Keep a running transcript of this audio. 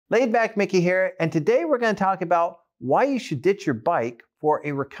Laid Back Mickey here, and today we're going to talk about why you should ditch your bike for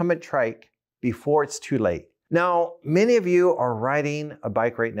a recumbent trike before it's too late. Now, many of you are riding a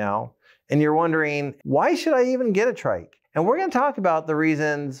bike right now, and you're wondering, why should I even get a trike? And we're going to talk about the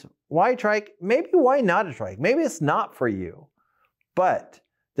reasons why trike, maybe why not a trike. Maybe it's not for you, but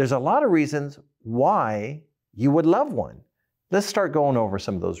there's a lot of reasons why you would love one. Let's start going over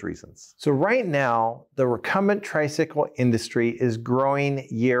some of those reasons. So right now, the recumbent tricycle industry is growing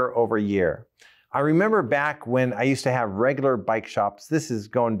year over year. I remember back when I used to have regular bike shops. This is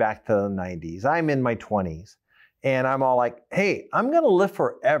going back to the 90s. I'm in my 20s and I'm all like, hey, I'm gonna live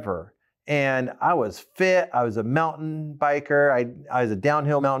forever. And I was fit, I was a mountain biker, I was a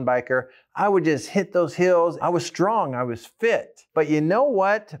downhill mountain biker. I would just hit those hills. I was strong, I was fit. But you know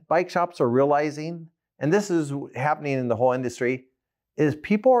what bike shops are realizing? And this is happening in the whole industry, is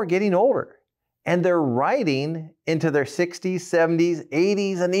people are getting older and they're riding into their 60s, 70s,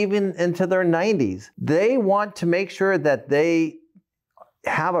 80s, and even into their 90s. They want to make sure that they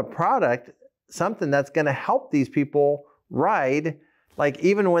have a product, something that's gonna help these people ride, like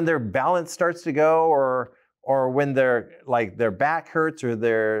even when their balance starts to go or when their back hurts or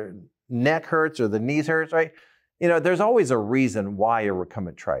their neck hurts or the knees hurts, right? You know, there's always a reason why a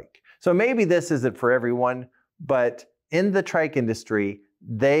recumbent trike. So maybe this isn't for everyone, but in the trike industry,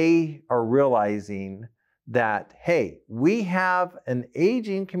 they are realizing that, hey, we have an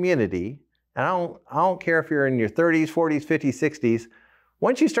aging community, and I don't care if you're in your 30s, 40s, 50s, 60s,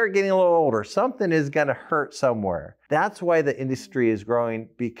 once you start getting a little older, something is gonna hurt somewhere. That's why the industry is growing,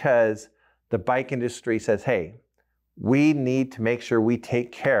 because the bike industry says, hey, we need to make sure we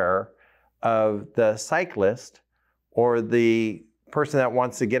take care of the cyclist or the person that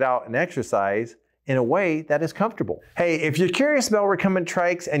wants to get out and exercise in a way that is comfortable. Hey, if you're curious about recumbent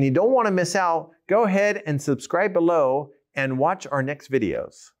trikes and you don't want to miss out, go ahead and subscribe below and watch our next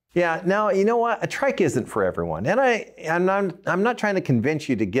videos. Yeah, now you know what? A trike isn't for everyone. And I'm not trying to convince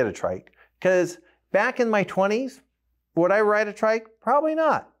you to get a trike, because back in my 20s, would I ride a trike? Probably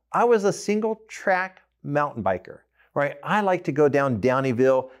not. I was a single track mountain biker, right? I like to go down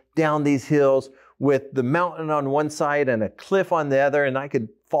Downeyville, down these hills, with the mountain on one side and a cliff on the other, and I could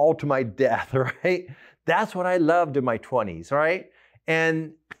fall to my death, right? That's what I loved in my 20s, right?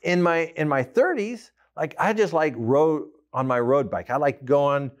 And in my 30s, like I just like rode on my road bike. I like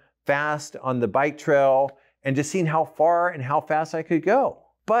going fast on the bike trail and just seeing how far and how fast I could go.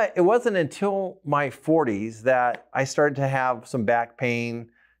 But it wasn't until my 40s that I started to have some back pain,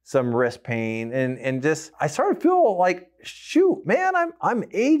 some wrist pain, and just, I started to feel like, shoot, man, I'm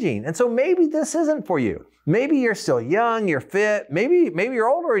aging. And so maybe this isn't for you. Maybe you're still young, you're fit, maybe you're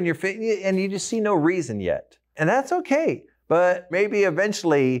older and you're fit and you just see no reason yet. And that's okay. But maybe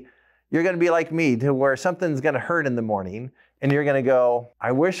eventually you're gonna be like me, to where something's gonna hurt in the morning and you're gonna go,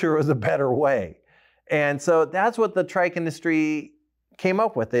 I wish there was a better way. And so that's what the trike industry came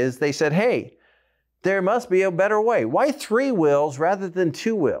up with, is they said, hey, there must be a better way. Why 3 wheels rather than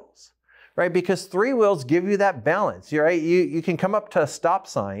 2 wheels, right? Because 3 wheels give you that balance, right? You can come up to a stop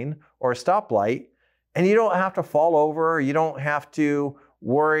sign or a stoplight and you don't have to fall over. You don't have to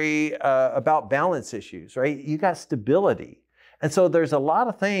worry about balance issues, right? You got stability. And so there's a lot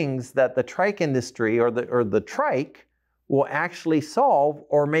of things that the trike industry or the trike will actually solve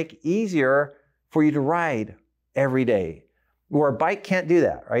or make easier for you to ride every day. Where a bike can't do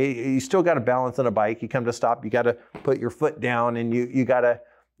that, right? You still got to balance on a bike. You come to a stop, you got to put your foot down and you got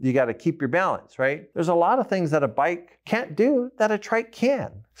to keep your balance, right? There's a lot of things that a bike can't do that a trike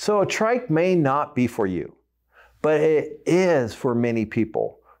can. So a trike may not be for you, but it is for many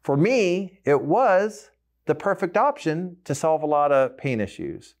people. For me, it was the perfect option to solve a lot of pain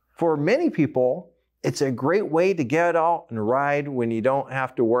issues. For many people, it's a great way to get out and ride when you don't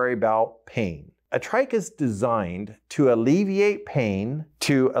have to worry about pain. A trike is designed to alleviate pain,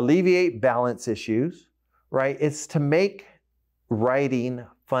 to alleviate balance issues, right? It's to make riding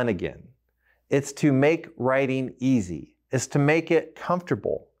fun again. It's to make riding easy. It's to make it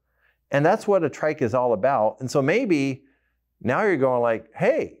comfortable. And that's what a trike is all about. And so maybe now you're going like,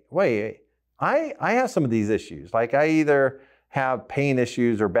 hey, wait, I have some of these issues. Like I either have pain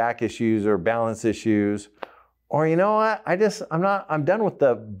issues or back issues or balance issues, or you know what, I'm done with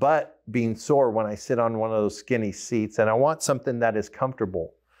the butt being sore when I sit on one of those skinny seats, and I want something that is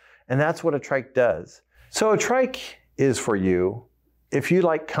comfortable. And that's what a trike does. So a trike is for you if you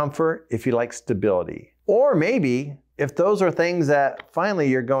like comfort, if you like stability. Or maybe if those are things that finally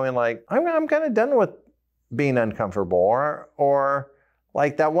you're going like, I'm kind of done with being uncomfortable, or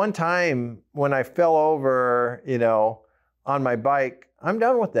like that one time when I fell over, you know, on my bike, I'm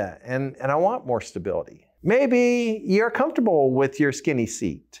done with that and I want more stability. Maybe you're comfortable with your skinny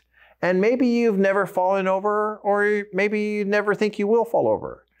seat. And maybe you've never fallen over, or maybe you never think you will fall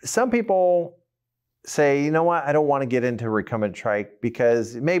over. Some people say, you know what, I don't want to get into recumbent trike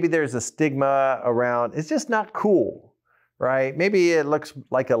because maybe there's a stigma around, it's just not cool, right? Maybe it looks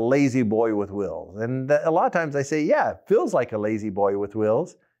like a lazy boy with wheels. And a lot of times I say, yeah, it feels like a lazy boy with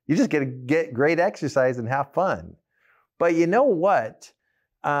wheels. You just get great exercise and have fun. But you know what?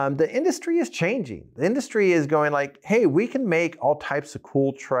 The industry is changing. The industry is going like, hey, we can make all types of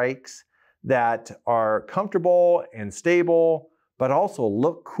cool trikes that are comfortable and stable, but also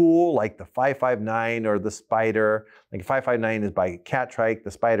look cool, like the 559 or the Spider. Like 559 is by Cat Trike, the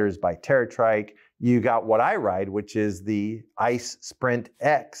Spider is by Trike. You got what I ride, which is the Ice Sprint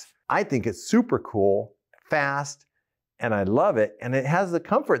X. I think it's super cool, fast, and I love it. And it has the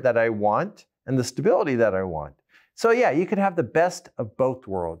comfort that I want and the stability that I want. So yeah, you could have the best of both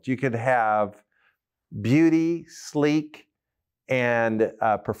worlds. You could have beauty, sleek, and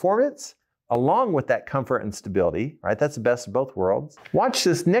performance, along with that comfort and stability, right? That's the best of both worlds. Watch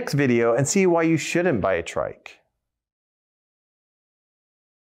this next video and see why you shouldn't buy a trike.